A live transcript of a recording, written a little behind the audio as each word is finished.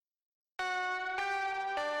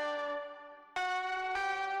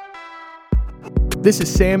This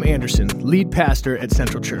is Sam Anderson, lead pastor at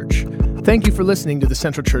Central Church. Thank you for listening to the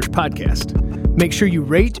Central Church podcast. Make sure you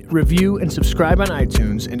rate, review, and subscribe on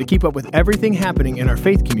iTunes, and to keep up with everything happening in our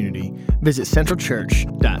faith community, visit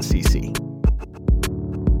centralchurch.cc.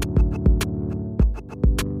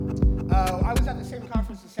 I was at the same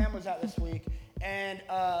conference that Sam was at this week, and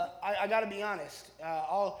I got to be honest.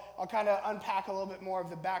 I'll kind of unpack a little bit more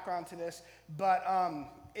of the background to this, but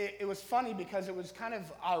it was funny because it was kind of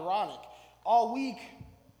ironic. All week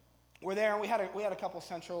we're there, and we had a couple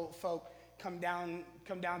Central folk come down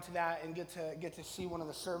to that and get to see one of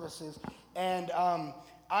the services, and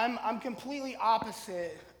I'm completely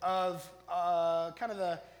opposite of kind of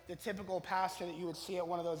the typical pastor that you would see at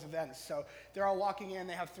one of those events. So they're all walking in,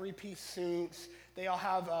 they have three-piece suits, they all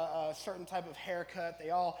have a certain type of haircut, they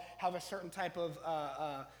all have a certain type of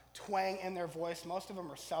twang in their voice. Most of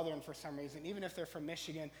them are Southern for some reason. Even if they're from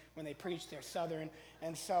Michigan, when they preach, they're Southern.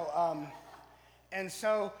 And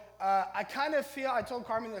so I kind of feel, I told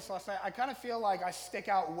Carmen this last night, I kind of feel like I stick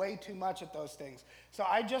out way too much at those things. So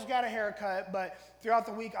I just got a haircut, but throughout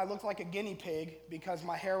the week I looked like a guinea pig because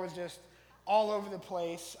my hair was just all over the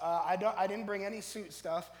place. I didn't bring any suit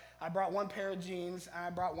stuff. I brought one pair of jeans and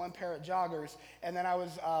I brought one pair of joggers, and then I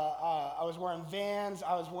was wearing Vans.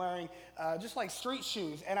 I was wearing just like street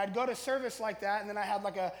shoes, and I'd go to service like that, and then I had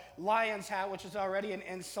like a Lions hat, which is already an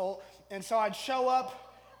insult. And so I'd show up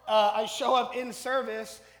in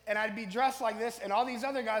service, and I'd be dressed like this, and all these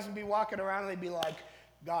other guys would be walking around, and they'd be like,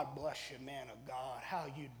 "God bless you, man of God. How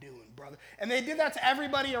you doing, brother?" And they did that to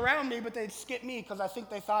everybody around me, but they'd skip me because I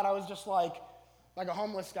think they thought I was just like a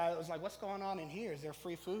homeless guy that was like, "What's going on in here? Is there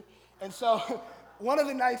free food?" And so one of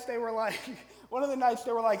the nights they were like,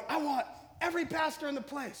 "I want every pastor in the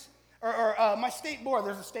place, or my state board.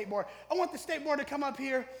 There's a state board. I want the state board to come up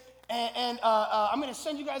here, and I'm going to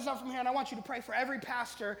send you guys up from here, and I want you to pray for every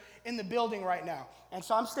pastor in the building right now." And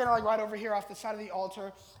so I'm standing like right over here off the side of the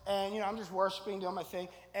altar, and I'm just worshiping, doing my thing.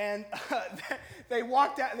 And they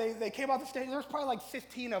walked out. They came off the stage. There was probably like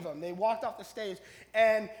 15 of them. They walked off the stage,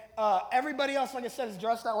 and everybody else, like I said, is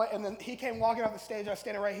dressed that way. And then he came walking off the stage. I was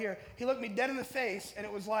standing right here. He looked me dead in the face, and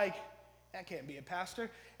it was like, that can't be a pastor.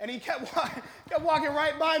 And he kept walking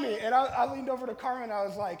right by me. And I leaned over to Carmen, and I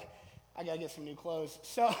was like, I got to get some new clothes.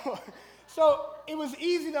 So it was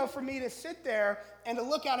easy, though, for me to sit there and to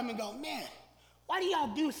look at him and go, man, why do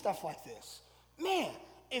y'all do stuff like this? Man,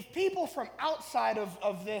 if people from outside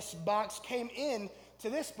of this box came in to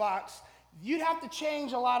this box, you'd have to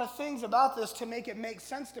change a lot of things about this to make it make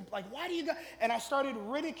sense to, like, why do you go? And I started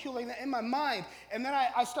ridiculing that in my mind. And then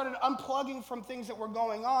I started unplugging from things that were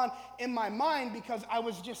going on in my mind because I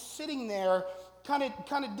was just sitting there kind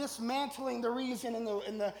of dismantling the reason and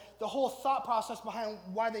the whole thought process behind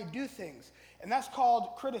why they do things. And that's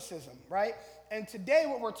called criticism, right? And today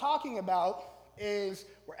what we're talking about is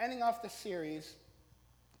we're ending off the series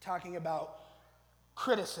talking about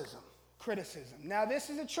criticism. Now this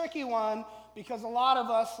is a tricky one because a lot of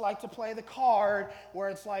us like to play the card where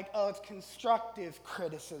it's like, oh, it's constructive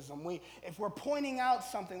criticism. If we're pointing out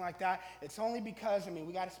something like that, it's only because,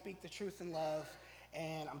 we got to speak the truth in love.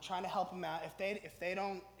 And I'm trying to help them out. If I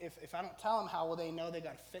don't tell them, how will they know they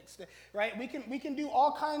got to fix it, right? We can do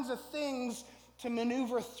all kinds of things to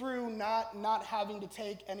maneuver through not having to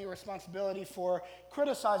take any responsibility for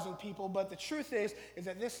criticizing people. But the truth is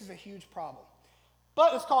that this is a huge problem.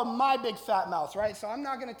 But it's called my big fat mouth, right? So I'm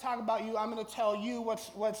not going to talk about you. I'm going to tell you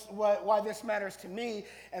why this matters to me,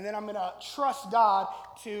 and then I'm going to trust God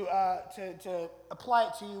to apply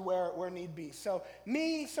it to you where need be. So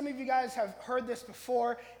some of you guys have heard this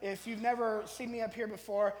before. If you've never seen me up here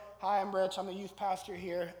before, hi, I'm Rich. I'm the youth pastor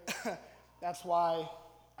here. That's why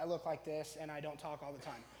I look like this, and I don't talk all the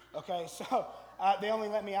time. Okay, so they only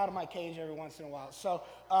let me out of my cage every once in a while. So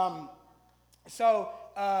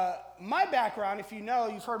my background, if you know,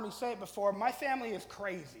 you've heard me say it before, my family is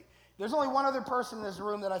crazy. There's only one other person in this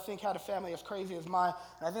room that I think had a family as crazy as mine,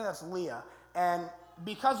 and I think that's Leah. And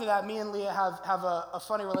because of that, me and Leah have a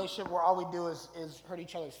funny relationship where all we do is hurt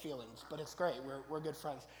each other's feelings, but it's great. We're good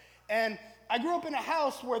friends. And I grew up in a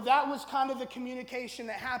house where that was kind of the communication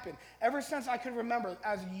that happened. Ever since I could remember,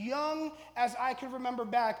 as young as I could remember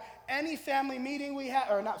back, any family meeting we had,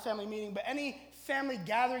 or not family meeting, but any family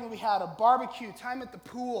gathering we had, a barbecue, time at the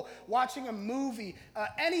pool, watching a movie,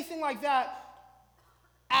 anything like that,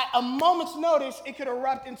 at a moment's notice, it could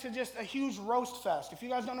erupt into just a huge roast fest. If you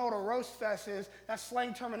guys don't know what a roast fest is, that's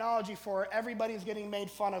slang terminology for everybody's getting made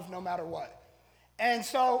fun of no matter what. And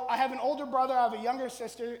so I have an older brother, I have a younger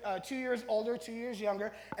sister, 2 years older, 2 years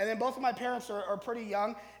younger, and then both of my parents are pretty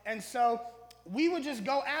young. And so we would just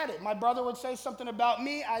go at it. My brother would say something about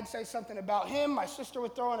me. I'd say something about him. My sister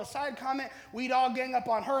would throw in a side comment. We'd all gang up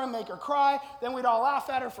on her and make her cry. Then we'd all laugh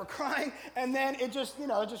at her for crying. And then it just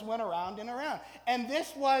went around and around. And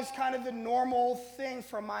this was kind of the normal thing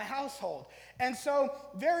for my household. And so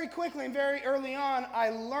very quickly and very early on,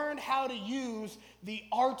 I learned how to use the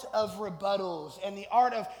art of rebuttals and the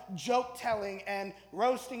art of joke telling and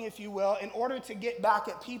roasting, if you will, in order to get back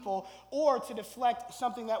at people or to deflect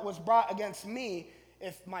something that was brought against me.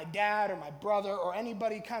 If my dad or my brother or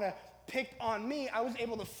anybody kind of picked on me, I was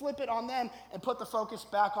able to flip it on them and put the focus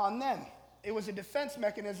back on them. It was a defense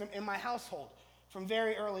mechanism in my household from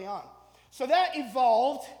very early on. So that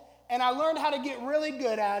evolved, and I learned how to get really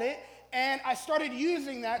good at it, and I started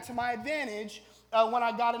using that to my advantage when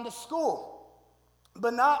I got into school.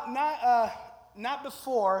 But not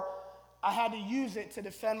before I had to use it to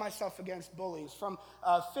defend myself against bullies. From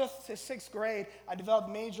 5th to 6th grade, I developed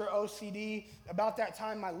major OCD. About that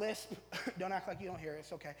time, my lisp, don't act like you don't hear it,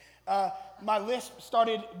 it's okay. My lisp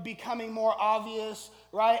started becoming more obvious,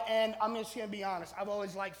 right? And I'm just gonna be honest, I've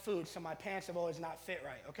always liked food, so my pants have always not fit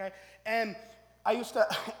right, okay? And I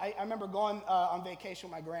remember going on vacation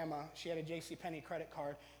with my grandma. She had a JCPenney credit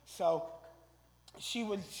card, so she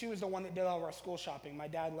was the one that did all of our school shopping. My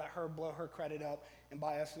dad let her blow her credit up and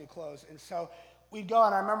buy us new clothes. And so we'd go,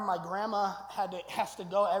 and I remember my grandma has to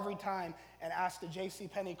go every time and ask the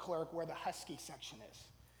JCPenney clerk where the Husky section is.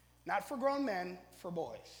 Not for grown men, for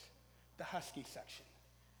boys. The Husky section.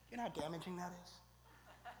 You know how damaging that is?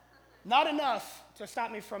 Not enough to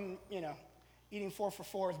stop me from, eating 4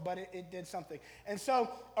 for $4s, but it did something. And so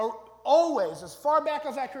always, as far back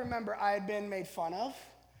as I can remember, I had been made fun of.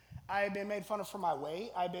 I had been made fun of for my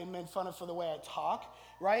weight. I had been made fun of for the way I talk,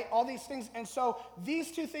 right? All these things. And so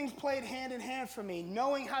these two things played hand in hand for me,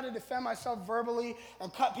 knowing how to defend myself verbally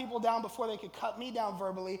and cut people down before they could cut me down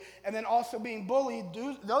verbally, and then also being bullied.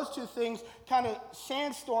 Those two things kind of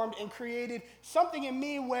sandstormed and created something in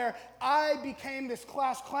me where I became this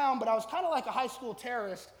class clown, but I was kind of like a high school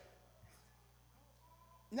terrorist.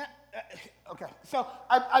 Okay, so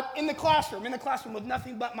I'm in the classroom with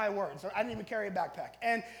nothing but my words. I didn't even carry a backpack.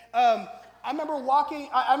 And I remember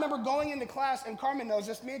going into class, and Carmen knows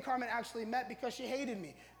this. Me and Carmen actually met because she hated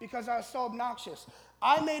me, because I was so obnoxious.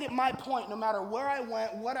 I made it my point, no matter where I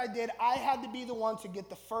went, what I did, I had to be the one to get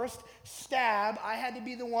the first stab. I had to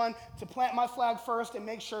be the one to plant my flag first and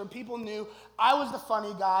make sure people knew I was the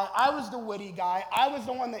funny guy, I was the witty guy, I was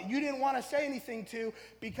the one that you didn't want to say anything to,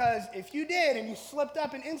 because if you did and you slipped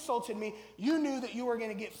up and insulted me, you knew that you were going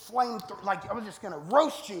to get flamed, like I was just going to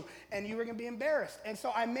roast you, and you were going to be embarrassed. And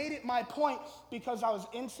so I made it my point because I was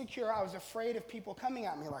insecure, I was afraid of people coming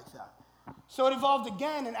at me like that. So it evolved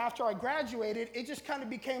again, and after I graduated, it just kind of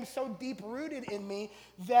became so deep-rooted in me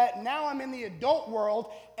that now I'm in the adult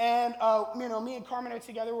world, and me and Carmen are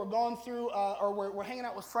together, we're going through, we're hanging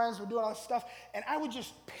out with friends, we're doing all this stuff, and I would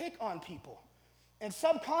just pick on people. And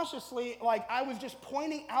subconsciously, I was just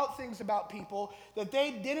pointing out things about people that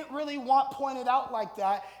they didn't really want pointed out like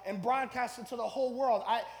that and broadcasted to the whole world.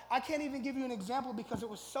 I can't even give you an example because it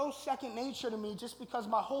was so second nature to me, just because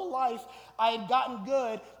my whole life I had gotten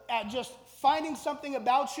good at just finding something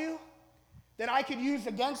about you that I could use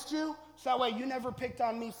against you, so that way you never picked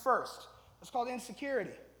on me first. It's called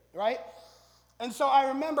insecurity, right? And so I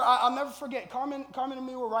remember, I'll never forget, Carmen and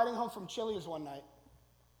me were riding home from Chili's one night.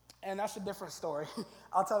 And that's a different story.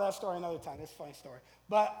 I'll tell that story another time. It's a funny story.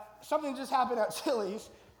 But something just happened at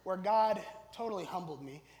Chili's where God totally humbled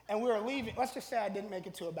me. And we were leaving. Let's just say I didn't make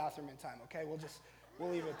it to a bathroom in time, okay? We'll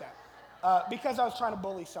leave it at that. Because I was trying to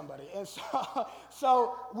bully somebody. And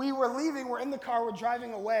so we were leaving. We're in the car. We're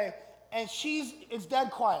driving away. And it's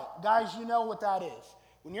dead quiet. Guys, you know what that is.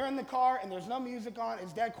 When you're in the car and there's no music on,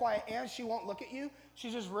 it's dead quiet, and she won't look at you.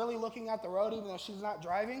 She's just really looking at the road even though she's not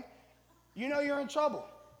driving. You know you're in trouble.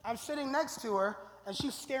 I'm sitting next to her, and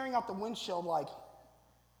she's staring out the windshield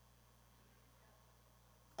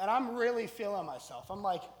and I'm really feeling myself. I'm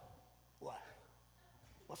like, what?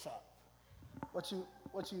 What's up? What's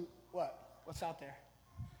out there?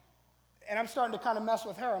 And I'm starting to kind of mess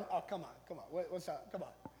with her. Come on. What's up? Come on.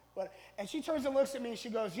 What? And she turns and looks at me, and she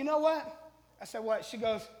goes, you know what? I said, what? She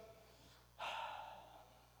goes,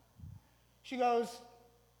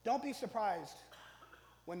 don't be surprised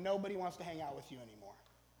when nobody wants to hang out with you anymore.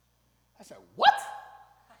 I said, what?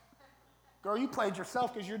 Girl, you played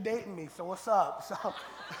yourself because you're dating me, so what's up? So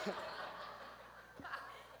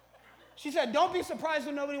she said, don't be surprised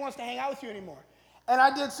when nobody wants to hang out with you anymore. And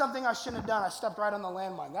I did something I shouldn't have done. I stepped right on the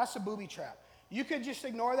landmine. That's a booby trap. You could just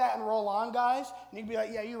ignore that and roll on, guys, and you could be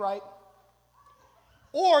like, yeah, you're right.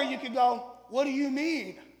 Or you could go, what do you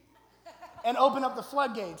mean? and open up the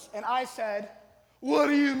floodgates. And I said, what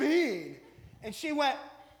do you mean? And she went,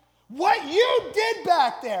 what you did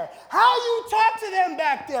back there, how you talked to them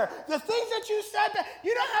back there, the things that you said back.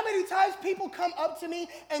 You know how many times people come up to me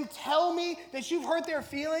and tell me that you've hurt their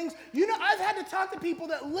feelings? You know, I've had to talk to people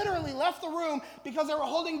that literally left the room because they were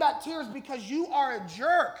holding back tears because you are a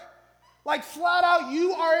jerk. Like flat out,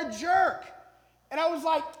 you are a jerk. And I was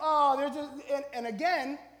like, oh, there's just, and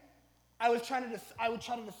again, I would try to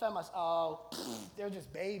defend myself. Oh, they're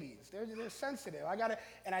just babies. They're sensitive.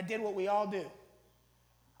 And I did what we all do.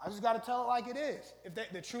 I just got to tell it like it is. If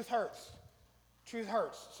the truth hurts. Truth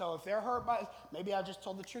hurts. So if they're hurt by, maybe I just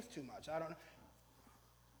told the truth too much. I don't know.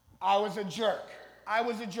 I was a jerk.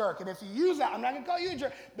 And if you use that, I'm not going to call you a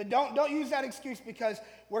jerk, but don't use that excuse, because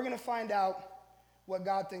we're going to find out what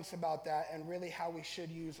God thinks about that and really how we should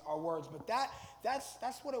use our words. But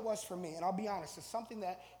that's what it was for me. And I'll be honest, it's something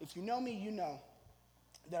that if you know me, you know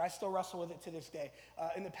that I still wrestle with it to this day.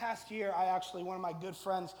 In the past year, one of my good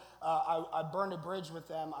friends, I burned a bridge with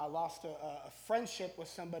them. I lost a friendship with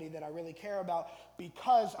somebody that I really care about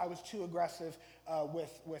because I was too aggressive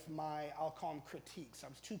with my, I'll call them critiques. I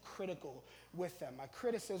was too critical with them. My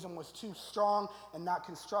criticism was too strong and not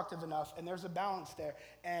constructive enough, and there's a balance there.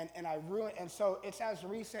 And I ruined, and so it's as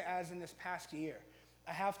recent as in this past year.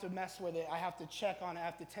 I have to mess with it. I have to check on it. I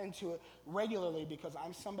have to tend to it regularly because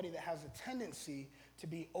I'm somebody that has a tendency to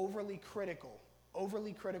be overly critical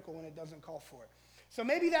when it doesn't call for it. So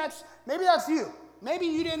maybe that's you. Maybe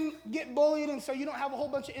you didn't get bullied, and so you don't have a whole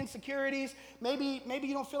bunch of insecurities. Maybe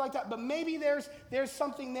you don't feel like that, but maybe there's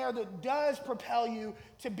something there that does propel you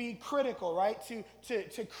to be critical, right?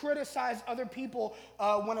 To criticize other people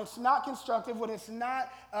when it's not constructive, when it's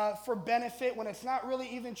not for benefit, when it's not really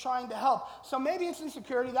even trying to help. So maybe it's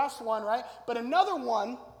insecurity. That's one, right? But another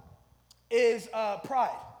one is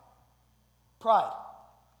pride. Pride.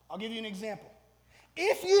 I'll give you an example.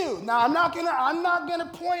 If you, now I'm not gonna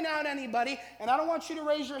point out anybody, and I don't want you to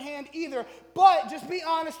raise your hand either, but just be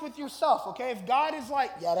honest with yourself, okay? If God is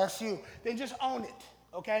like, yeah, that's you, then just own it,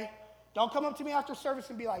 okay? Don't come up to me after service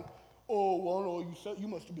and be like, oh, well, no, you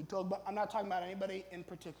must have been talking about. I'm not talking about anybody in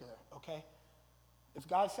particular, okay? If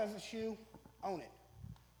God says it's you, own it.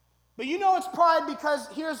 But you know it's pride because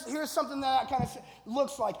here's something that kind of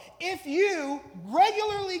looks like. If you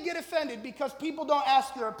regularly get offended because people don't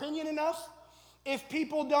ask your opinion enough, if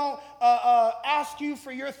people don't ask you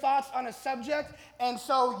for your thoughts on a subject, and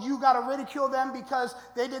so you got to ridicule them because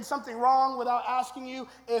they did something wrong without asking you,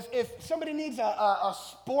 if somebody needs a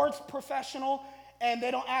sports professional and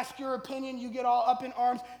they don't ask your opinion, you get all up in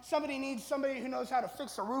arms. Somebody needs somebody who knows how to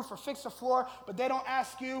fix a roof or fix a floor, but they don't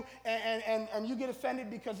ask you, and you get offended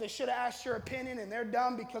because they should have asked your opinion, and they're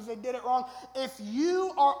dumb because they did it wrong. If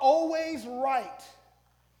you are always right,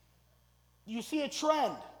 you see a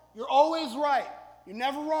trend. You're always right. You're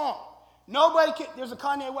never wrong. There's a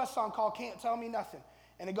Kanye West song called Can't Tell Me Nothing.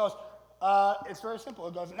 And it goes, it's very simple.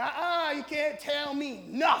 It goes, you can't tell me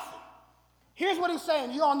nothing. Here's what he's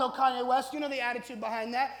saying. You all know Kanye West. You know the attitude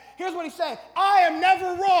behind that. Here's what he's saying. I am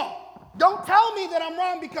never wrong. Don't tell me that I'm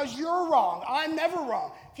wrong because you're wrong. I'm never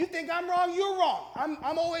wrong. If you think I'm wrong, you're wrong.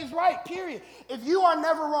 I'm always right, period. If you are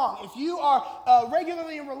never wrong, if you are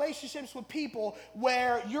regularly in relationships with people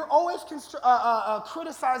where you're always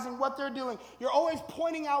criticizing what they're doing, you're always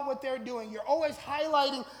pointing out what they're doing, you're always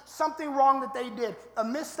highlighting something wrong that they did, a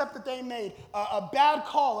misstep that they made, a bad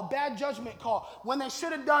call, a bad judgment call, when they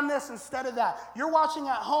should have done this instead of that. You're watching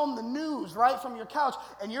at home the news, right, from your couch,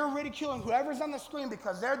 and you're ridiculing whoever's on the screen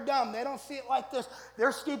because they're dumb, they don't see it like this,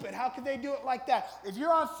 they're stupid, how could they do it like that? If you're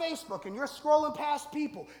on Facebook and you're scrolling past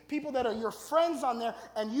people that are your friends on there,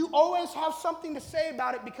 and you always have something to say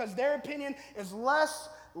about it because their opinion is less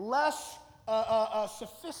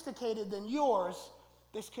sophisticated than yours,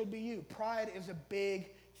 this could be you. Pride is a big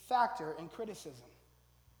factor in criticism.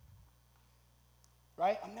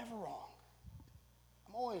 Right? I'm never wrong.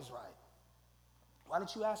 I'm always right. Why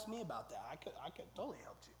didn't you ask me about that? I could totally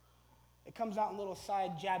help you. It comes out in little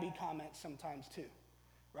side jabby comments sometimes too,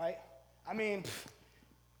 right? I mean,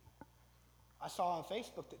 I saw on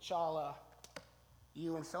Facebook that y'all,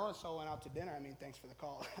 you and so-and-so went out to dinner. I mean, thanks for the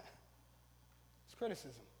call. It's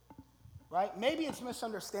criticism, right? Maybe it's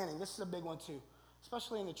misunderstanding. This is a big one too,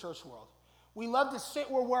 especially in the church world. We love to sit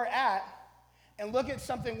where we're at and look at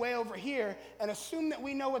something way over here and assume that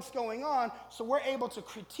we know what's going on, so we're able to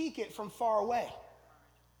critique it from far away.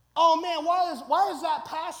 Oh man, why is that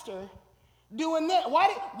pastor doing this? Why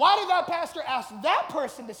did that pastor ask that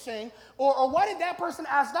person to sing? Or why did that person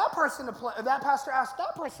ask that person to play? That pastor ask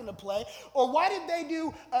that person to play? Or why did they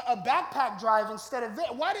do a backpack drive instead of this?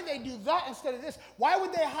 Why did they do that instead of this? Why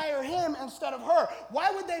would they hire him instead of her?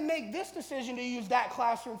 Why would they make this decision to use that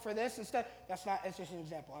classroom for this instead? It's just an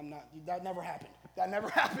example. That never happened. That never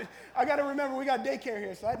happened. I got to remember, we got daycare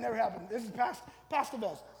here, so that never happened. This is past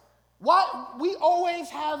events. Why? We always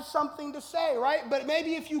have something to say, right? But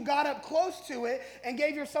maybe if you got up close to it and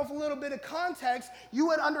gave yourself a little bit of context, you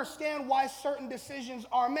would understand why certain decisions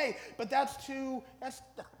are made. But that's too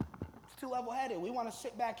level-headed. We want to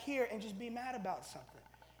sit back here and just be mad about something.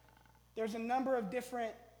 There's a number of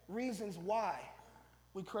different reasons why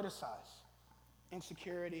we criticize.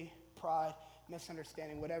 Insecurity, pride,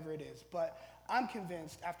 misunderstanding, whatever it is. But I'm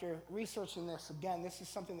convinced after researching this, again, this is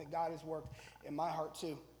something that God has worked in my heart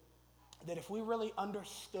too, that if we really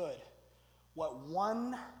understood what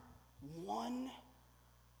one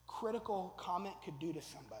critical comment could do to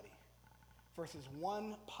somebody versus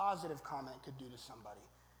one positive comment could do to somebody,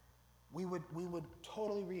 we would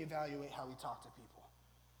totally reevaluate how we talk to people.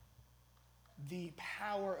 The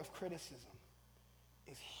power of criticism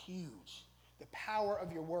is huge. The power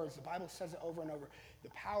of your words, the Bible says it over and over. The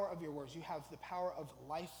power of your words. You have the power of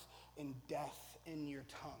life and death in your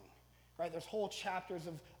tongue. Right? There's whole chapters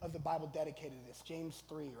of the Bible dedicated to this. James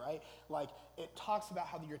 3, right? Like, it talks about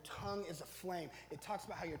how your tongue is a flame. It talks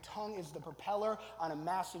about how your tongue is the propeller on a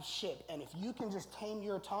massive ship. And if you can just tame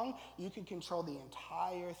your tongue, you can control the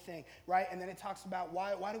entire thing, right? And then it talks about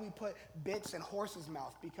why do we put bits in horses'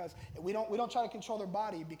 mouth? Because we don't try to control their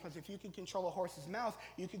body, because if you can control a horse's mouth,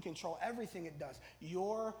 you can control everything it does.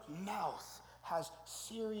 Your mouth has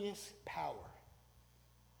serious power.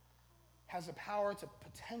 Has the power to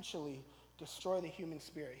potentially destroy the human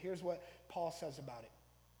spirit. Here's what Paul says about it.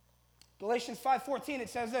 Galatians 5:14, it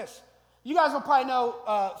says this. You guys will probably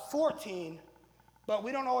know 14, but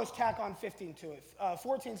we don't always tack on 15 to it.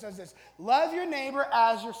 14 says this. Love your neighbor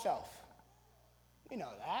as yourself. We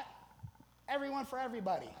know that. Everyone for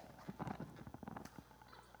everybody.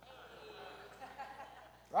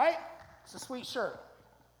 Right? It's a sweet shirt.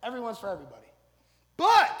 Everyone's for everybody.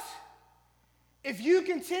 But if you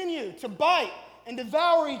continue to bite and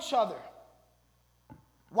devour each other,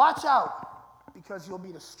 watch out, because you'll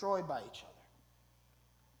be destroyed by each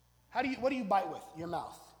other. What do you bite with? Your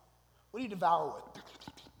mouth. What do you devour with?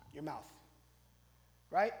 Your mouth.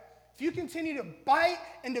 Right? If you continue to bite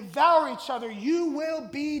and devour each other, you will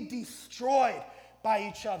be destroyed by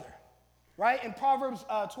each other. Right? In Proverbs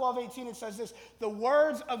 12:18, it says this, the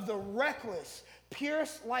words of the reckless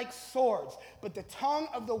pierce like swords, but the tongue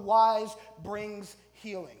of the wise brings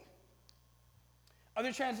healing.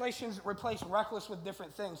 Other translations replace reckless with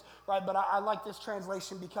different things, right? But I like this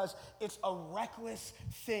translation because it's a reckless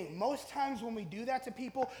thing. Most times when we do that to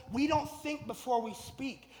people, we don't think before we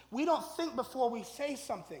speak. We don't think before we say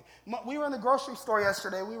something. We were in the grocery store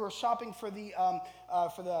yesterday. We were shopping for the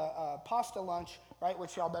pasta lunch, right,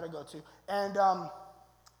 which y'all better go to. And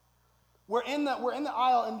we're in the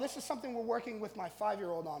aisle, and this is something we're working with my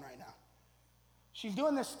 5-year-old on right now. She's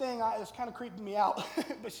doing this thing that's kind of creeping me out,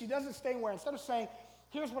 but she does this thing where instead of saying,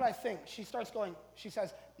 here's what I think, she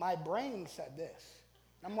says, my brain said this.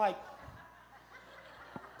 I'm like,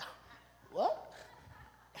 what?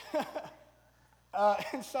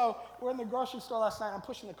 And so we're in the grocery store last night. I'm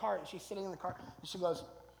pushing the cart, and she's sitting in the cart, and she goes,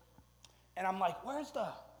 and I'm like, where's the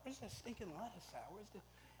stinking lettuce at?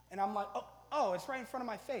 And I'm like, oh, it's right in front of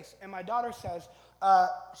my face. And my daughter says,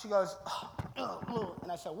 she goes,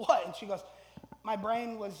 and I said, what? And she goes, my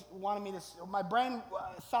brain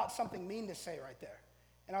thought something mean to say right there.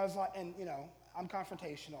 And I was like, and I'm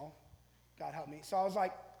confrontational, God help me. So I was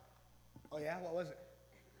like, oh yeah, what was it?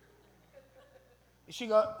 And she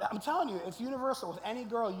goes, I'm telling you, it's universal. With any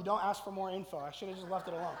girl, you don't ask for more info. I should have just left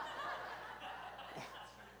it alone.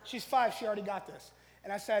 She's 5, she already got this.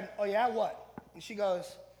 And I said, oh yeah, what? And she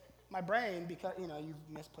goes, my brain, because, you've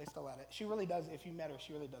misplaced the lettuce. She really does, if you met her,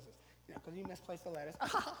 she really does this. Because you misplaced the lettuce.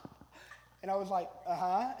 And I was like,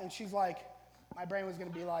 uh-huh. And she's like, my brain was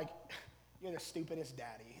going to be like, you're the stupidest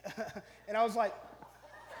daddy. And I was like,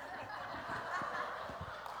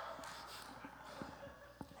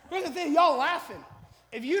 here's the thing, y'all laughing.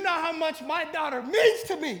 If you know how much my daughter means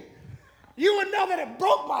to me, you would know that it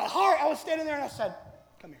broke my heart. I was standing there and I said,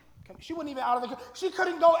 come here. She wasn't even out of the car. She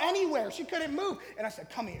couldn't go anywhere. She couldn't move. And I said,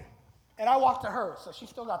 come here. And I walked to her, so she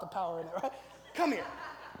still got the power in it, right? Come here.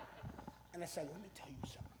 And I said, let me tell you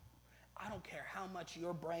something. I don't care how much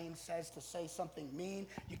your brain says to say something mean.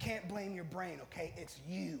 You can't blame your brain, okay? It's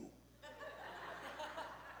you.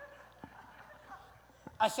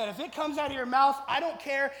 I said, if it comes out of your mouth, I don't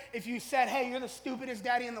care if you said, hey, you're the stupidest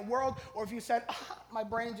daddy in the world, or if you said, my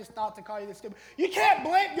brain just thought to call you the stupid. You can't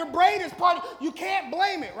blame, your brain is part of, you can't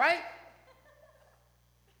blame it, right?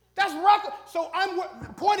 That's reckless. So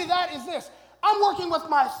the point of that is this. I'm working with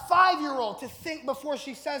my 5-year-old to think before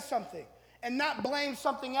she says something and not blame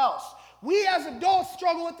something else. We as adults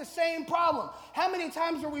struggle with the same problem. How many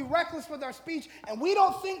times are we reckless with our speech and we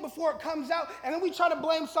don't think before it comes out and then we try to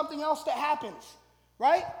blame something else that happens,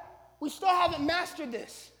 right? We still haven't mastered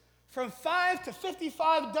this. From 5 to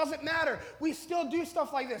 55, it doesn't matter. We still do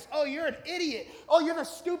stuff like this. Oh, you're an idiot. Oh, you're the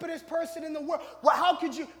stupidest person in the world. Well, how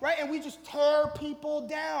could you, right? And we just tear people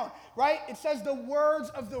down, right? It says the words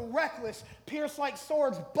of the reckless pierce like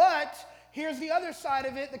swords. But here's the other side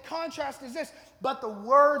of it. The contrast is this. But the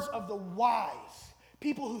words of the wise,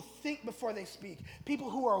 people who think before they speak, people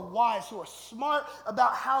who are wise, who are smart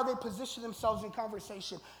about how they position themselves in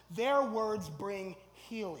conversation, their words bring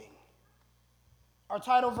healing. Our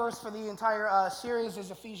title verse for the entire series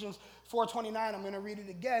is Ephesians 4:29. I'm going to read it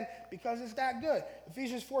again because it's that good.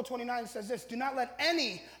 Ephesians 4:29 says this, do not let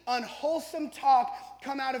any unwholesome talk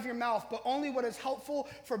come out of your mouth, but only what is helpful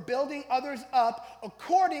for building others up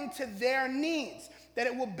according to their needs, that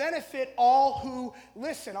it will benefit all who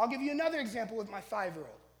listen. I'll give you another example with my 5-year-old.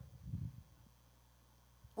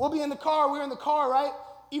 We'll be in the car. We were in the car, right?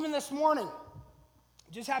 Even this morning.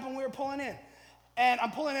 It just happened we were pulling in. And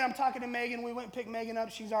I'm pulling in, I'm talking to Megan. We went and picked Megan up.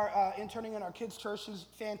 She's our interning in our kids' church. She's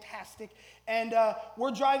fantastic. And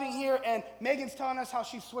we're driving here, and Megan's telling us how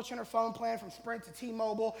she's switching her phone plan from Sprint to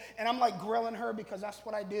T-Mobile. And I'm like grilling her because that's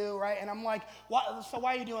what I do, right? And I'm like, so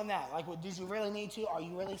why are you doing that? Like, did you really need to? Are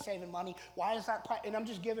you really saving money? Why is that? And I'm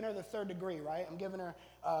just giving her the third degree, right? I'm giving her,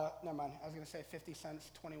 never mind. I was going to say 50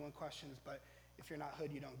 cents, 21 questions, but if you're not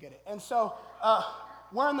hood, you don't get it. And so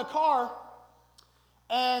we're in the car,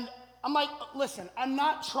 and I'm like, listen, I'm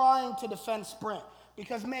not trying to defend Sprint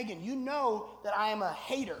because, Megan, you know that I am a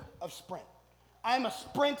hater of Sprint. I'm a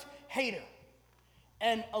Sprint hater.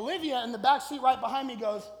 And Olivia in the back seat right behind me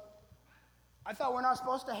goes, I thought we're not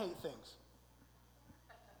supposed to hate things.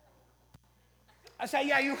 I say,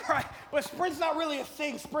 yeah, you're right, but Sprint's not really a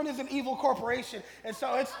thing. Sprint is an evil corporation, and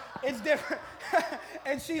so it's different.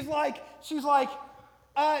 And she's like,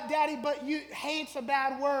 Daddy, but hate's a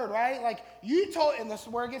bad word, right? Like you told, and this is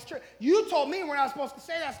where it gets true. You told me we're not supposed to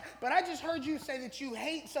say that, but I just heard you say that you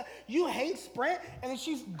hate Sprint, and then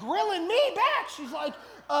she's grilling me back. She's like,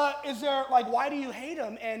 why do you hate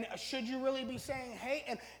them? And should you really be saying hate?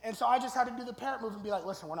 And so I just had to do the parent move and be like,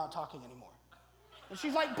 listen, we're not talking anymore. And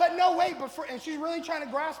she's like, but no, wait, and she's really trying to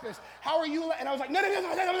grasp this. How are you? And I was like, no,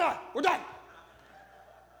 we're done.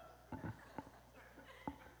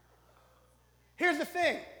 Here's the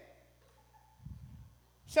thing. It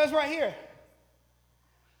says right here,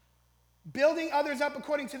 building others up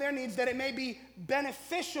according to their needs, that it may be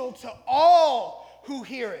beneficial to all who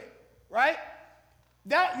hear it, right?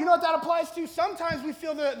 That, you know what that applies to? Sometimes we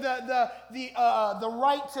feel the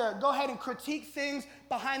right to go ahead and critique things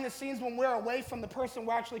behind the scenes when we're away from the person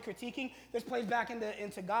we're actually critiquing. This plays back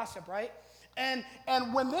into gossip, right? And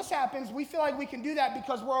when this happens, we feel like we can do that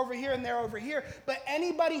because we're over here and they're over here. But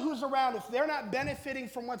anybody who's around, if they're not benefiting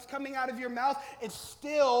from what's coming out of your mouth, it's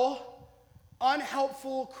still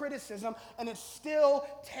unhelpful criticism, and it's still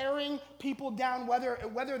tearing people down.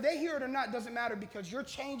 Whether they hear it or not doesn't matter, because you're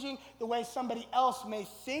changing the way somebody else may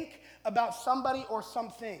think about somebody or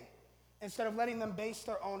something instead of letting them base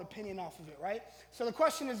their own opinion off of it, right? So the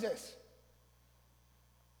question is this: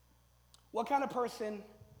 what kind of person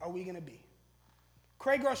are we going to be?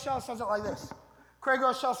 Craig Groeschel says it like this. Craig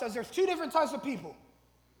Groeschel says there's 2 different types of people.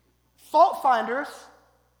 Fault finders.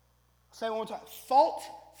 Say it one more time. Fault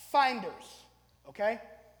finders. Okay?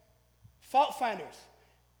 Fault finders.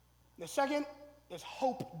 The second is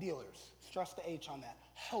hope dealers. Stress the H on that.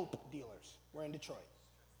 Hope dealers. We're in Detroit.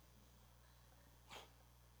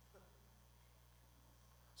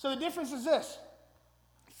 So the difference is this.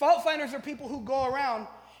 Fault finders are people who go around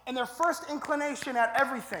and their first inclination at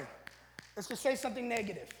everything is to say something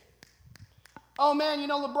negative. Oh man,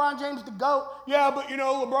 LeBron James the GOAT. Yeah, but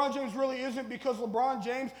LeBron James really isn't, because LeBron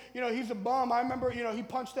James, he's a bum. I remember, he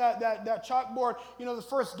punched that chalkboard, the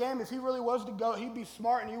first game. If he really was the GOAT, he'd be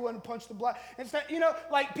smart and he wouldn't punch the black. Instead,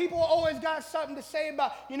 people always got something to say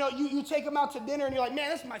about, you take them out to dinner and you're like,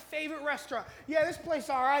 man, this is my favorite restaurant. Yeah, this place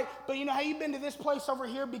all right, but have you been to this place over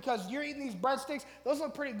here because you're eating these breadsticks? Those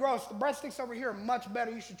look pretty gross. The breadsticks over here are much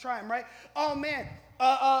better. You should try them, right? Oh man,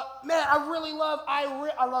 I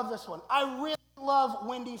love this one. I really love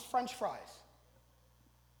Wendy's French fries.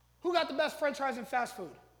 Who got the best French fries in fast food?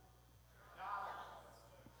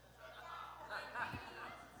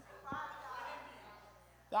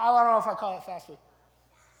 I don't know if I call it fast food.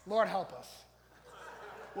 Lord help us.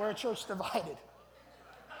 We're a church divided.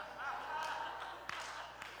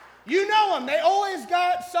 You know them. They always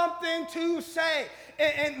got something to say.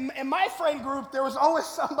 In my friend group, there was always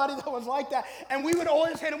somebody that was like that, and we would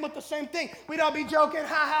always hit them with the same thing. We'd all be joking, ha,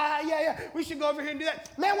 ha, ha, yeah, we should go over here and do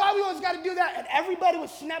that. Man, why we always got to do that? And everybody would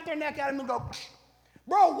snap their neck at him and go,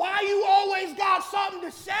 bro, why you always got something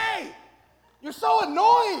to say? You're so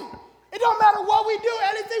annoying. It don't matter what we do.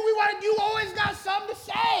 Anything we want to do, always got something to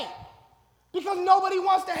say. Because nobody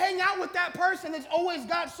wants to hang out with that person that's always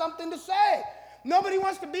got something to say. Nobody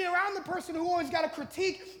wants to be around the person who always got a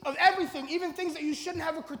critique of everything, even things that you shouldn't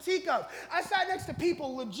have a critique of. I sat next to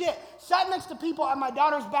people, legit, sat next to people at my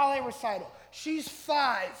daughter's ballet recital. She's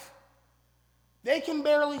 5. They can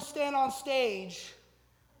barely stand on stage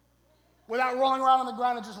without rolling around on the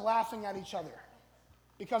ground and just laughing at each other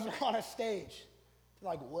because they're on a stage. They're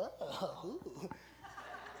like, whoa.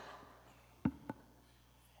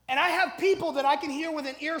 And I have people that I can hear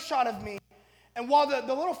within earshot of me, and while the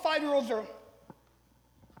little 5-year-olds are...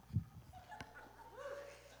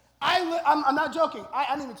 I'm not joking.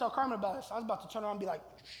 I didn't even tell Carmen about this. I was about to turn around and be like,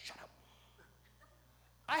 shut up.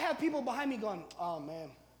 I have people behind me going, oh,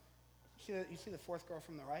 man. You see the 4th girl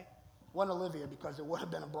from the right? Wasn't Olivia because it would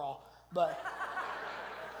have been a brawl. But,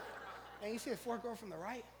 and you see the 4th girl from the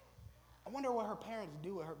right? I wonder what her parents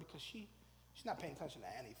do with her because she's not paying attention to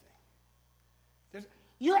anything.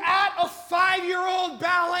 You're at a 5-year-old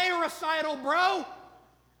ballet recital, bro.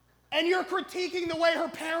 And you're critiquing the way her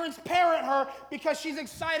parents parent her because she's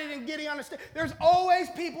excited and giddy on the stage. There's always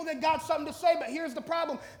people that got something to say, but here's the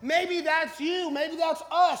problem. Maybe that's you. Maybe that's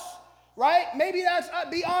us, right? Maybe that's us.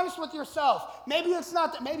 Be honest with yourself. Maybe it's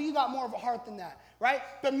not that. Maybe you got more of a heart than that, right?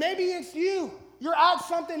 But maybe it's you. You're at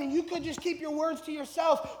something and you could just keep your words to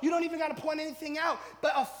yourself. You don't even got to point anything out.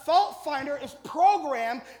 But a fault finder is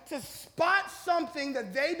programmed to spot something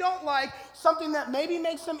that they don't like, something that maybe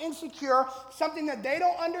makes them insecure, something that they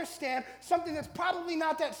don't understand, something that's probably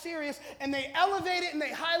not that serious, and they elevate it and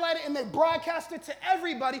they highlight it and they broadcast it to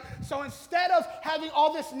everybody. So instead of having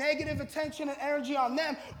all this negative attention and energy on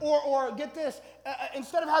them, or get this,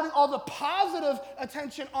 instead of having all the positive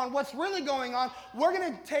attention on what's really going on, we're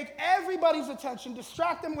going to take everybody's attention,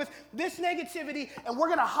 distract them with this negativity, and we're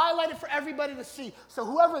going to highlight it for everybody to see. So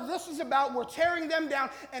whoever this is about, we're tearing them down.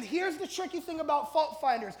 And here's the tricky thing about fault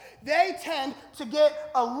finders. They tend to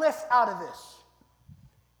get a lift out of this.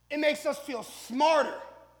 It makes us feel smarter.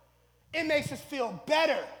 It makes us feel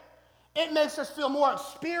better. It makes us feel more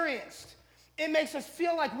experienced. It makes us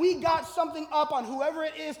feel like we got something up on whoever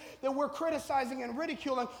it is that we're criticizing and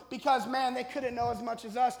ridiculing because, man, they couldn't know as much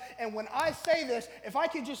as us. And when I say this, if I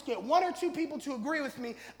could just get 1 or 2 people to agree with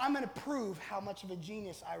me, I'm going to prove how much of a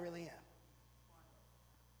genius I really am.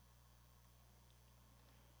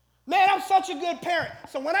 Man, I'm such a good parent.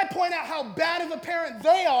 So when I point out how bad of a parent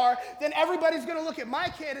they are, then everybody's going to look at my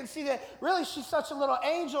kid and see that, really, she's such a little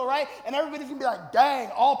angel, right? And everybody's going to be like,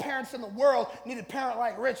 dang, all parents in the world need a parent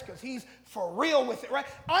like Rich because he's for real with it, right?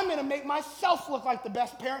 I'm going to make myself look like the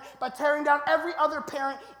best parent by tearing down every other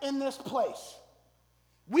parent in this place.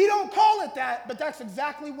 We don't call it that, but that's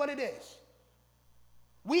exactly what it is.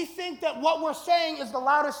 We think that what we're saying is the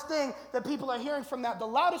loudest thing that people are hearing from that. The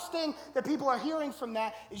loudest thing that people are hearing from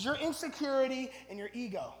that is your insecurity and your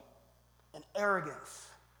ego and arrogance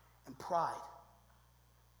and pride.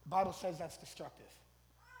 The Bible says that's destructive.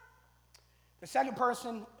 The second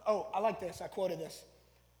person, I like this. I quoted this.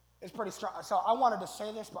 It's pretty strong. So I wanted to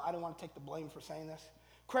say this, but I didn't want to take the blame for saying this.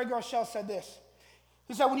 Craig Rochelle said this.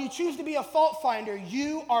 He said, when you choose to be a fault finder,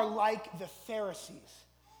 you are like the Pharisees.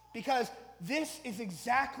 Because this is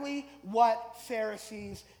exactly what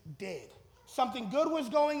Pharisees did. Something good was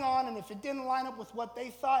going on, and if it didn't line up with what they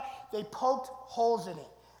thought, they poked holes in it,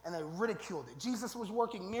 and they ridiculed it. Jesus was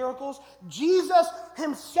working miracles. Jesus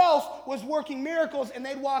himself was working miracles, and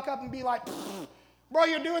they'd walk up and be like, bro,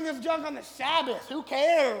 you're doing this junk on the Sabbath. Who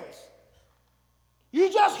cares?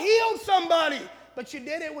 You just healed somebody, but you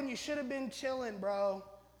did it when you should have been chilling, bro.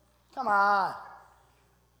 Come on.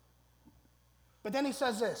 But then he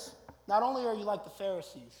says this. Not only are you like the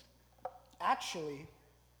Pharisees, actually,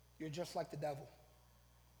 you're just like the devil.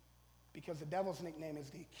 Because the devil's nickname is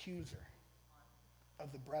the accuser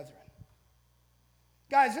of the brethren.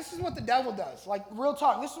 Guys, this is what the devil does. Like, real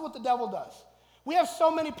talk, this is what the devil does. We have so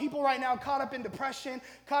many people right now caught up in depression,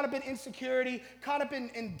 caught up in insecurity, caught up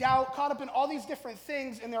in doubt, caught up in all these different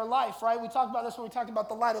things in their life, right? We talked about this when we talked about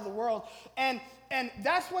the light of the world. And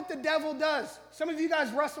that's what the devil does. Some of you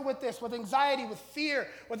guys wrestle with this, with anxiety, with fear,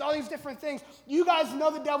 with all these different things. You guys know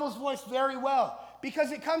the devil's voice very well.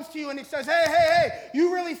 Because it comes to you and it says, hey,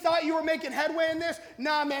 you really thought you were making headway in this?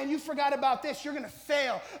 Nah, man, you forgot about this. You're going to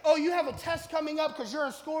fail. Oh, you have a test coming up because you're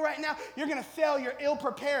in school right now. You're going to fail. You're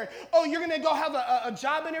ill-prepared. Oh, you're going to go have a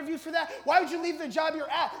job interview for that? Why would you leave the job you're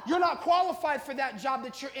at? You're not qualified for that job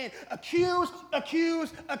that you're in. Accuse,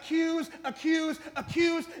 accuse, accuse, accuse,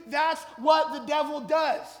 accuse. That's what the devil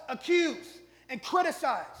does. Accuse and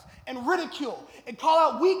criticize and ridicule and call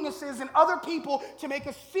out weaknesses in other people to make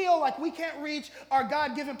us feel like we can't reach our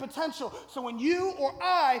God-given potential. So when you or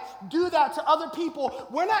I do that to other people,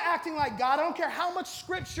 we're not acting like God. I don't care how much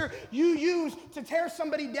scripture you use to tear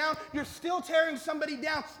somebody down, you're still tearing somebody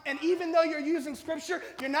down. And even though you're using scripture,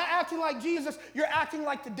 you're not acting like Jesus, you're acting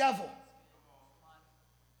like the devil.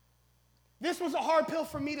 This was a hard pill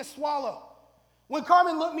for me to swallow. When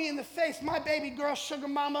Carmen looked me in the face, my baby girl, sugar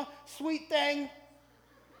mama, sweet thing,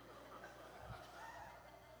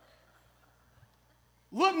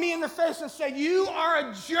 looked me in the face and said, you are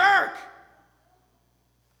a jerk.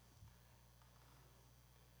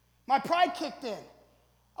 My pride kicked in.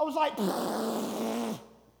 I was like,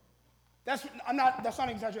 that's not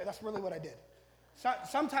exaggerating. That's really what I did.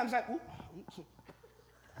 Sometimes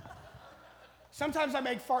I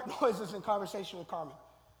make fart noises in conversation with Carmen.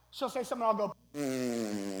 She'll say something, I'll go.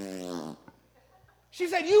 She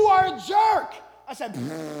said, you are a jerk. I said,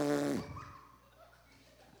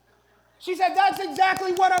 she said, that's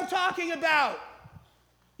exactly what I'm talking about.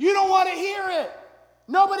 You don't want to hear it.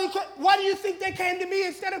 Why do you think they came to me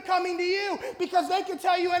instead of coming to you? Because they can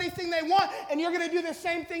tell you anything they want, and you're going to do the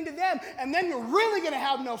same thing to them, and then you're really going to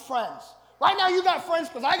have no friends. Right now you got friends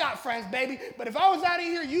because I got friends, baby, but if I was out of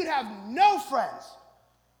here, you'd have no friends.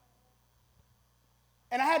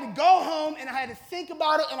 And I had to go home, and I had to think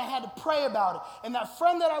about it, and I had to pray about it. And that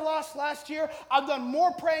friend that I lost last year, I've done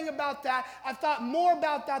more praying about that. I've thought more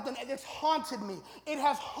about that than it's haunted me. It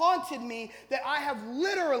has haunted me that I have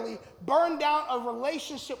literally burned down a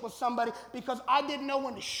relationship with somebody because I didn't know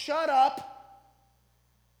when to shut up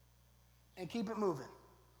and keep it moving.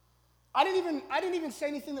 I didn't even say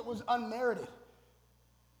anything that was unmerited.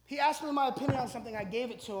 He asked me my opinion on something. I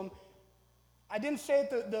gave it to him. I didn't say it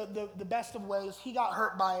the best of ways. He got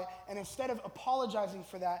hurt by it, and instead of apologizing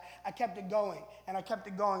for that, I kept it going, and I kept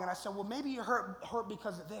it going, and I said, well, maybe you're hurt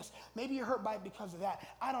because of this. Maybe you're hurt by it because of that.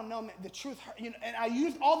 I don't know. The truth, and I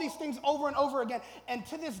used all these things over and over again, and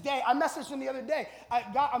to this day, I messaged him the other day.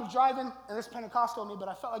 I'm driving, and this Pentecostal me, but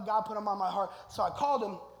I felt like God put him on my heart, so I called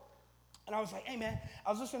him. And I was like, hey, man,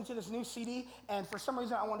 I was listening to this new CD, and for some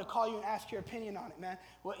reason, I wanted to call you and ask your opinion on it, man.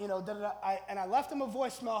 Well, and I left him a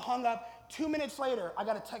voicemail, hung up. 2 minutes later, I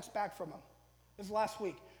got a text back from him. This is last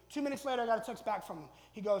week. 2 minutes later, I got a text back from him.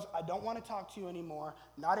 He goes, I don't want to talk to you anymore.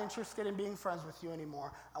 Not interested in being friends with you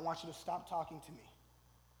anymore. I want you to stop talking to me.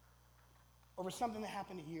 Over something that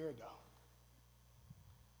happened a year ago.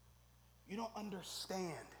 You don't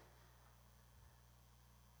understand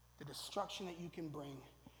the destruction that you can bring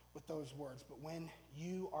with those words. But when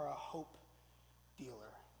you are a hope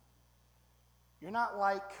dealer, you're not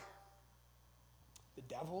like the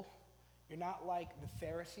devil. You're not like the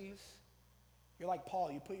Pharisees. You're like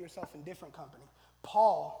Paul. You put yourself in different company.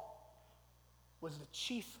 Paul was the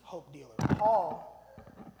chief hope dealer. Paul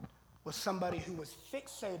was somebody who was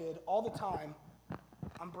fixated all the time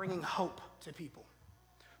on bringing hope to people.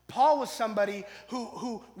 Paul was somebody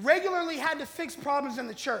who regularly had to fix problems in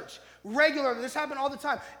the church. Regularly. This happened all the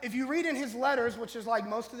time. If you read in his letters, which is like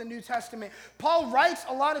most of the New Testament, Paul writes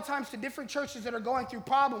a lot of times to different churches that are going through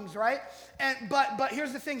problems, right? But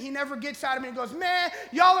here's the thing. He never gets out of it and goes, man,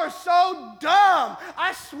 y'all are so dumb.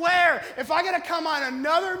 I swear, if I got to come on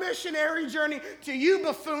another missionary journey to you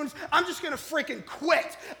buffoons, I'm just going to freaking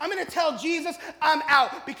quit. I'm going to tell Jesus I'm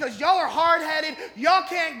out because y'all are hard-headed. Y'all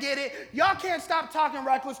can't get it. Y'all can't stop talking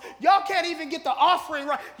reckless. Y'all can't even get the offering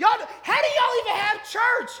right. How do y'all even have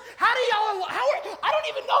church? I don't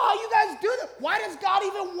even know how you guys do that. Why does God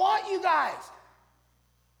even want you guys?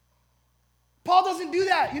 Paul doesn't do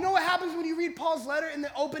that. You know what happens when you read Paul's letter in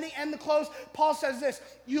the opening and the close? Paul says this.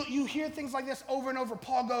 You hear things like this over and over.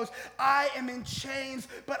 Paul goes, I am in chains,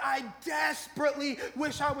 but I desperately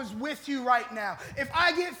wish I was with you right now. If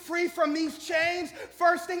I get free from these chains,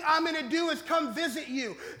 first thing I'm going to do is come visit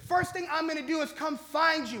you. First thing I'm going to do is come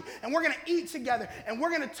find you. And we're going to eat together. And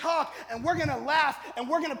we're going to talk. And we're going to laugh. And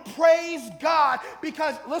we're going to praise God.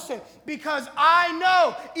 Because I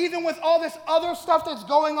know, even with all this other stuff that's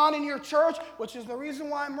going on in your church, which is the reason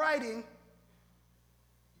why I'm writing,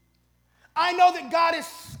 I know that God is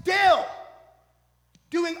still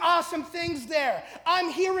doing awesome things there. I'm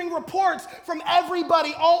hearing reports from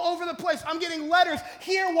everybody all over the place. I'm getting letters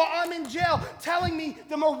here while I'm in jail telling me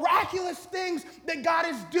the miraculous things that God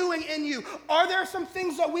is doing in you. Are there some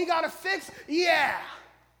things that we got to fix? Yeah.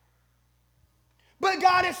 But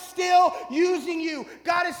God is still using you.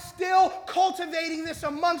 God is still cultivating this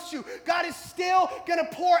amongst you. God is still going to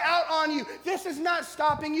pour out on you. This is not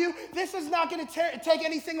stopping you. This is not going to take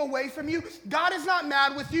anything away from you. God is not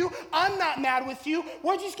mad with you. I'm not mad with you.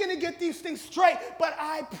 We're just going to get these things straight. But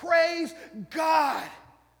I praise God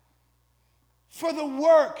for the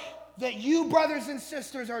work that you, brothers and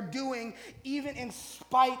sisters, are doing, even in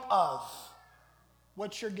spite of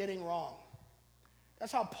what you're getting wrong.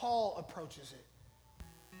 That's how Paul approaches it.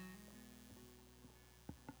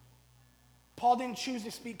 Paul didn't choose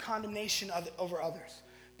to speak condemnation over others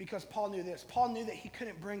because Paul knew this. Paul knew that he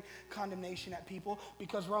couldn't bring condemnation at people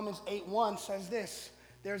because Romans 8:1 says this,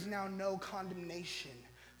 there's now no condemnation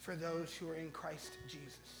for those who are in Christ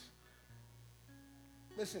Jesus.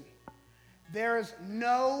 Listen, there is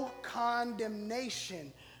no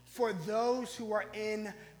condemnation for those who are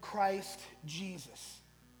in Christ Jesus.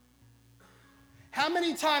 How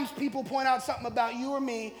many times people point out something about you or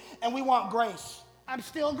me and we want grace? I'm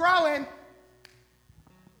still growing.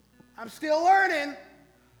 I'm still learning.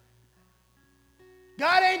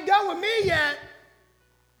 God ain't done with me yet.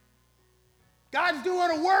 God's doing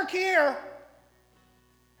a work here.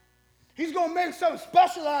 He's going to make something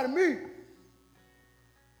special out of me.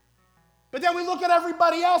 But then we look at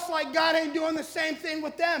everybody else like God ain't doing the same thing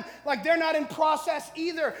with them. Like they're not in process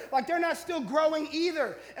either. Like they're not still growing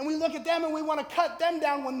either. And we look at them and we want to cut them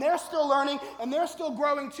down when they're still learning and they're still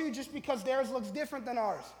growing too just because theirs looks different than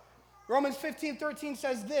ours. Romans 15:13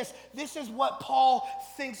 says this. This is what Paul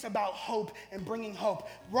thinks about hope and bringing hope.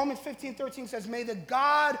 Romans 15:13 says, may the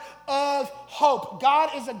God of hope. God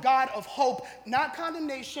is a God of hope, not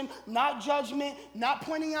condemnation, not judgment, not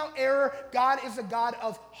pointing out error. God is a God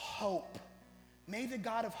of hope. May the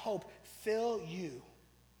God of hope fill you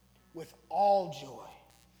with all joy,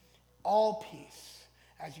 all peace,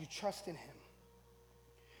 as you trust in him,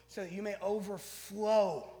 so that you may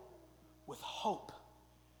overflow with hope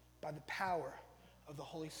by the power of the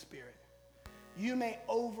Holy Spirit. You may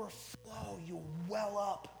overflow, you'll well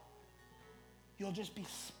up. You'll just be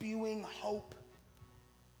spewing hope.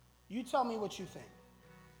 You tell me what you think.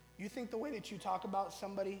 You think the way that you talk about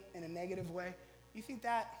somebody in a negative way, you think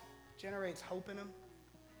that generates hope in them?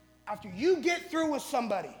 After you get through with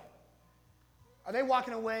somebody, are they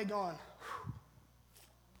walking away going,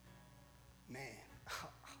 man,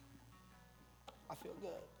 I feel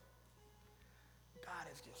good. God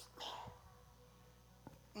is just,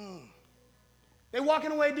 They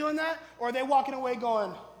walking away doing that? Or are they walking away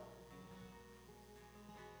going,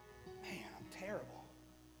 man, I'm terrible.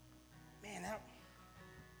 Man,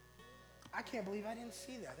 I can't believe I didn't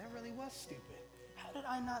see that. That really was stupid. How did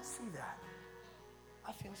I not see that?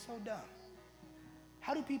 I feel so dumb.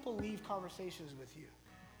 How do people leave conversations with you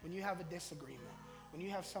when you have a disagreement, when you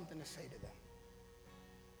have something to say to them?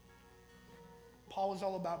 Paul was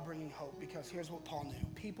all about bringing hope because here's what Paul knew.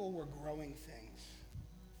 People were growing things.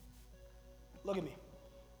 Look at me.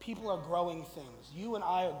 People are growing things. You and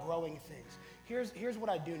I are growing things. Here's what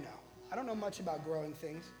I do know. I don't know much about growing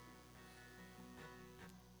things.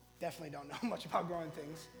 Definitely don't know much about growing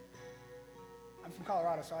things. I'm from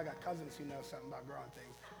Colorado, so I got cousins who know something about growing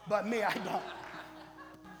things. But me, I don't.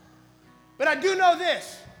 But I do know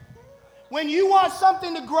this. When you want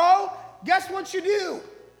something to grow, guess what you do?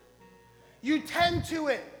 You tend to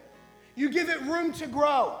it. You give it room to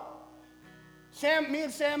grow. Me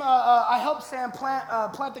and Sam, I helped Sam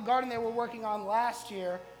plant the garden they were working on last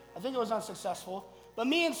year. I think it was unsuccessful. But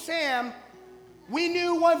me and Sam, we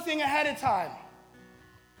knew one thing ahead of time.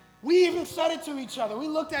 We even said it to each other. We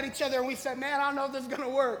looked at each other and we said, man, I don't know if this is going to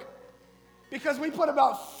work. Because we put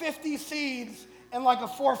about 50 seeds in like a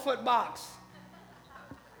 4-foot box.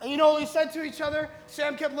 And you know what we said to each other?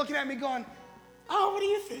 Sam kept looking at me going, oh, what do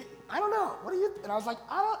you think? I don't know. What do you think? And I was like,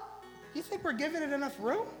 you think we're giving it enough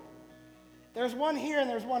room? There's one here and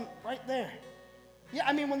there's one right there. Yeah,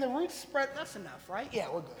 I mean, when the roots spread, that's enough, right? Yeah,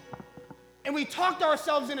 we're good. And we talked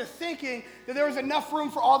ourselves into thinking that there was enough room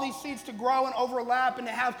for all these seeds to grow and overlap and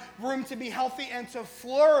to have room to be healthy and to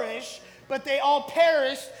flourish, but they all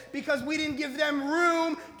perished because we didn't give them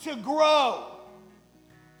room to grow.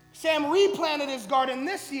 Sam replanted his garden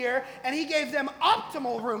this year, and he gave them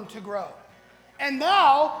optimal room to grow. And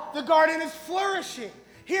now the garden is flourishing.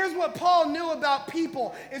 Here's what Paul knew about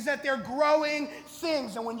people, is that they're growing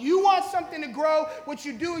things. And when you want something to grow, what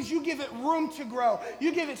you do is you give it room to grow.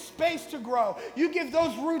 You give it space to grow. You give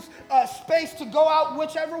those roots space to go out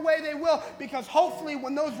whichever way they will, because hopefully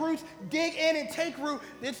when those roots dig in and take root,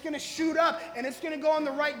 it's going to shoot up and it's going to go in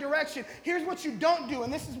the right direction. Here's what you don't do,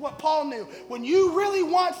 and this is what Paul knew. When you really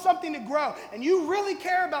want something to grow and you really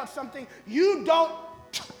care about something, you don't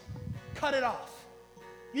cut it off.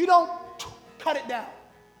 You don't cut it down.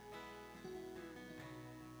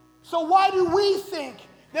 So why do we think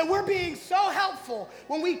that we're being so helpful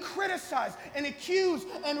when we criticize and accuse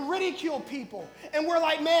and ridicule people? And we're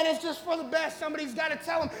like, man, it's just for the best. Somebody's got to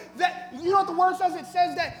tell them that. You know what the word says? It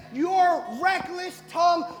says that your reckless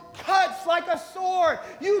tongue cuts like a sword.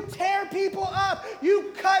 You tear people up.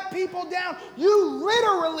 You cut people down. You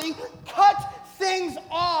literally cut things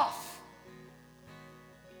off.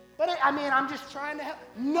 But I'm just trying to help.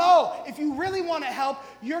 No, if you really want to help,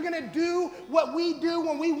 you're going to do what we do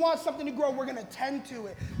when we want something to grow. We're going to tend to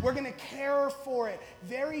it. We're going to care for it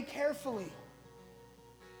very carefully.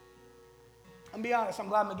 I'm be honest, I'm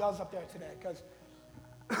glad Miguel's up there today, because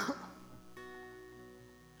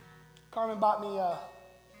Carmen bought me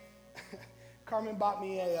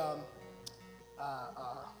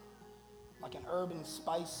like an herb and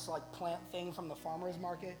spice like plant thing from the farmer's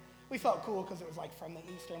market. We felt cool because it was like from the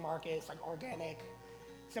Eastern market. It's like organic.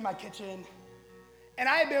 It's in my kitchen. And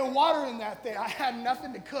I had been watering that thing. I had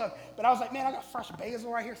nothing to cook. But I was like, man, I got fresh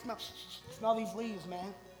basil right here. Smell these leaves,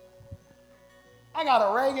 man. I got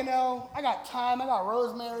oregano. I got thyme. I got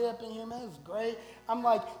rosemary up in here, man. It's great. I'm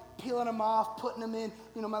like peeling them off, putting them in,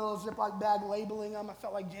 my little Ziploc bag, labeling them. I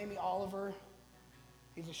felt like Jamie Oliver.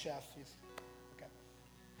 He's a chef. Okay.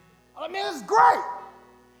 I'm like, man, this is great.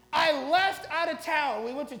 I left out of town.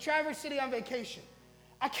 We went to Traverse City on vacation.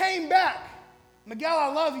 I came back. Miguel,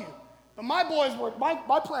 I love you. But my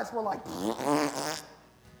plants were like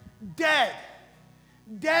dead.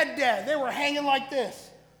 Dead. They were hanging like this.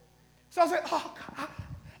 So I was like, oh, God.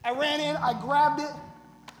 I ran in. I grabbed it.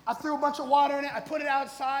 I threw a bunch of water in it. I put it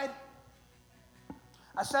outside.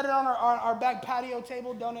 I set it on our back patio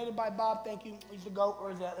table, donated by Bob. Thank you. He's the goat.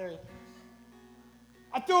 Where is that? There he is.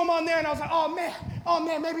 I threw them on there, and I was like, oh,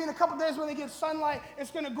 man, maybe in a couple days when they get sunlight,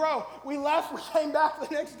 it's going to grow. We left. We came back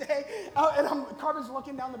the next day, and Carmen's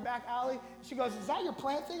looking down the back alley. She goes, is that your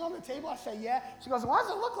plant thing on the table? I say, yeah. She goes, why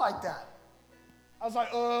does it look like that? I was like,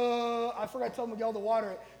 I forgot to tell Miguel to water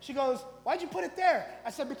it. She goes, why'd you put it there?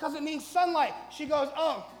 I said, because it needs sunlight. She goes,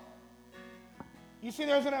 you see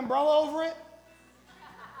there's an umbrella over it?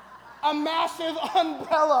 A massive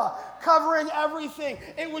umbrella covering everything.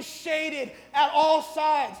 It was shaded at all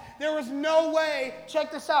sides. There was no way,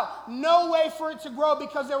 check this out, no way for it to grow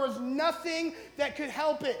because there was nothing that could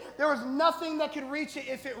help it. There was nothing that could reach it.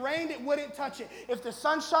 If it rained, it wouldn't touch it. If the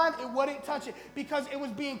sun shined, it wouldn't touch it because it was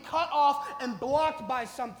being cut off and blocked by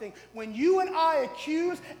something. When you and I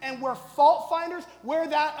accuse and we're fault finders, we're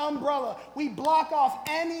that umbrella. We block off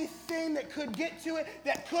anything that could get to it,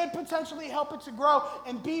 that could potentially help it to grow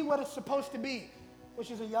and be what it's supposed to be,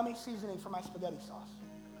 which is a yummy seasoning for my spaghetti sauce.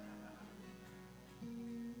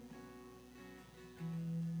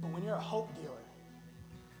 But when you're a hope dealer,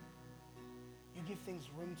 you give things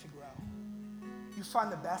room to grow. You find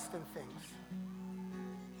the best in things.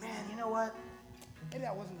 Man, you know what? Maybe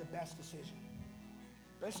that wasn't the best decision.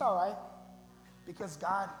 But it's all right because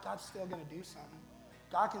God's still going to do something.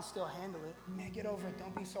 God can still handle it. Man, get over it.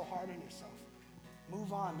 Don't be so hard on yourself.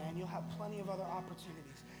 Move on, man. You'll have plenty of other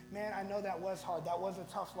opportunities. Man, I know that was hard. That was a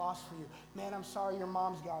tough loss for you. Man, I'm sorry your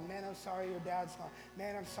mom's gone. Man, I'm sorry your dad's gone.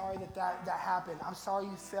 Man, I'm sorry that happened. I'm sorry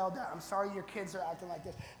you failed that. I'm sorry your kids are acting like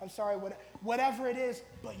this. I'm sorry, whatever it is.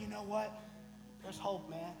 But you know what? There's hope,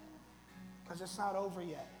 man. Because it's not over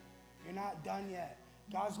yet. You're not done yet.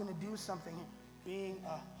 God's going to do something being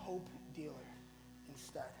a hope dealer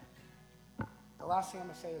instead. The last thing I'm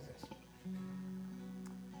going to say is this.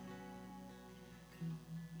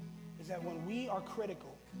 Is that when we are critical,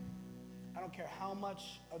 I don't care how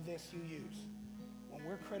much of this you use, when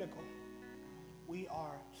we're critical, we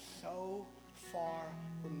are so far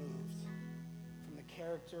removed from the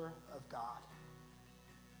character of God.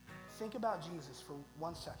 Think about Jesus for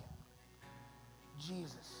 1 second.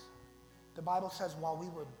 Jesus, the Bible says, while we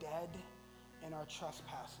were dead in our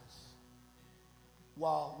trespasses,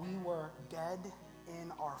 while we were dead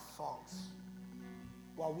in our faults,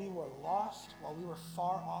 while we were lost, while we were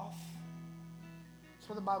far off, that's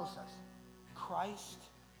what the Bible says. Christ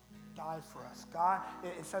died for us. God,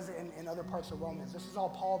 it says it in other parts of Romans. This is all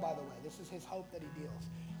Paul, by the way. This is his hope that he deals.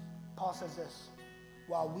 Paul says this,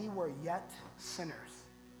 while we were yet sinners,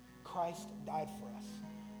 Christ died for us.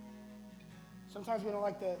 Sometimes we don't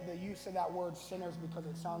like the use of that word sinners because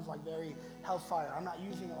it sounds like very hellfire. I'm not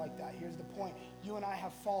using it like that. Here's the point. You and I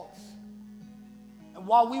have faults. And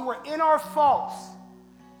while we were in our faults,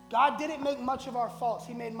 God didn't make much of our faults.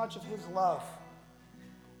 He made much of his love.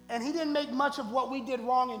 And he didn't make much of what we did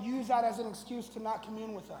wrong and use that as an excuse to not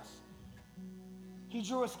commune with us. He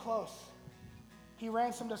drew us close. He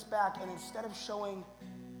ransomed us back, and instead of showing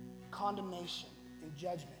condemnation and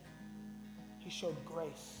judgment, he showed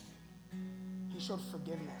grace. He showed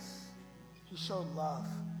forgiveness. He showed love.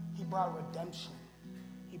 He brought redemption.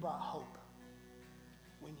 He brought hope.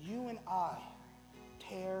 When you and I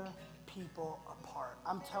tear people apart,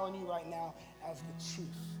 I'm telling you right now, as the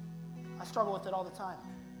chief, I struggle with it all the time.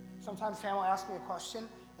 Sometimes Sam will ask me a question,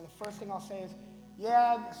 and the first thing I'll say is,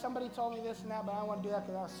 yeah, somebody told me this and that, but I don't want to do that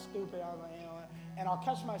because I was stupid. I was like, you know, and I'll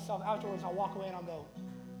catch myself afterwards. I'll walk away and I'll go,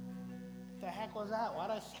 what the heck was that? Why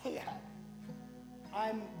did I say that?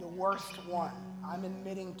 I'm the worst one. I'm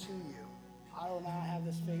admitting to you. I do not have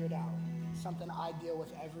this figured out. It's something I deal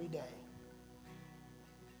with every day.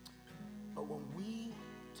 But when we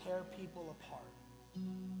tear people apart,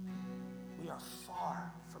 we are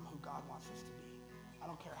far from who God wants us to be. I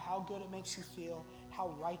don't care how good it makes you feel,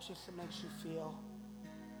 how righteous it makes you feel,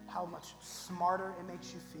 how much smarter it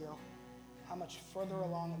makes you feel, how much further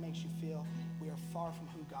along it makes you feel. We are far from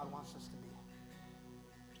who God wants us to be.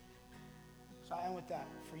 So I end with that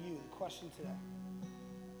for you. The question today,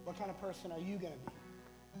 what kind of person are you going to be?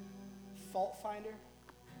 Fault finder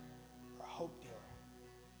or hope dealer?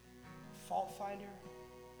 Fault finder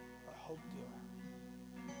or hope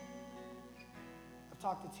dealer? I've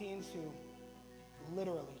talked to teens who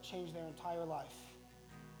literally changed their entire life.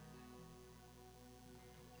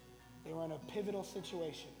 They were in a pivotal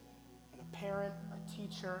situation, and a parent, a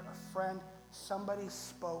teacher, a friend, somebody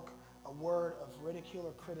spoke a word of ridicule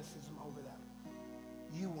or criticism over them.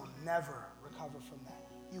 You will never recover from that.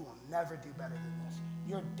 You will never do better than this.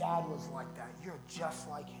 Your dad was like that. You're just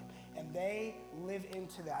like him. And they live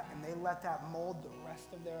into that, and they let that mold the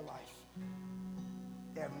rest of their life.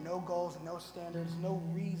 They have no goals, no standards, no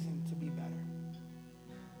reason to be better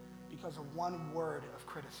because of one word of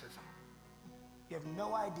criticism. You have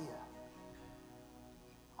no idea.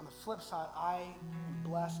 On the flip side, I am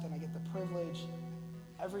blessed, and I get the privilege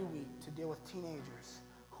every week to deal with teenagers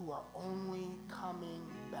who are only coming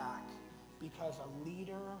back because a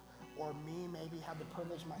leader or me maybe had the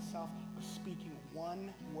privilege myself of speaking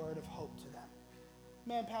one word of hope to them.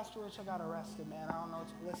 Man, Pastor Rich, I got arrested, man. I don't know what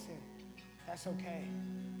to listen. That's okay.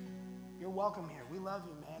 You're welcome here. We love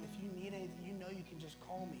you, man. If you need anything, you know you can just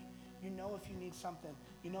call me. You know if you need something.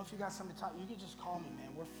 You know if you got something to talk, you can just call me,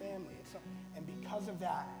 man. We're family. And because of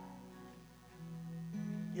that,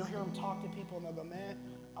 you'll hear them talk to people and they'll go, man,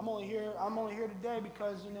 I'm only here today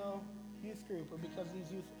because, youth group or because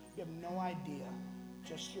these youth, you have no idea.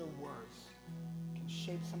 Just your words can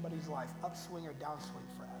shape somebody's life, upswing or downswing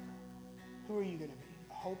forever. Who are you going to be?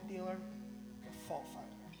 A hope dealer or fault finder?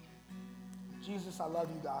 Jesus, I love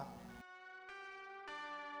you, God.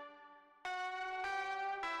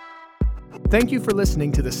 Thank you for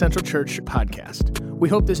listening to the Central Church podcast. We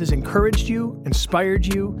hope this has encouraged you, inspired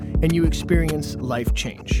you, and you experience life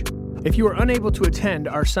change. If you are unable to attend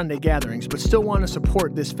our Sunday gatherings but still want to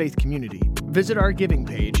support this faith community, visit our giving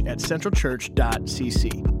page at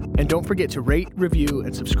centralchurch.cc. And don't forget to rate, review,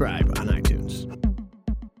 and subscribe on iTunes.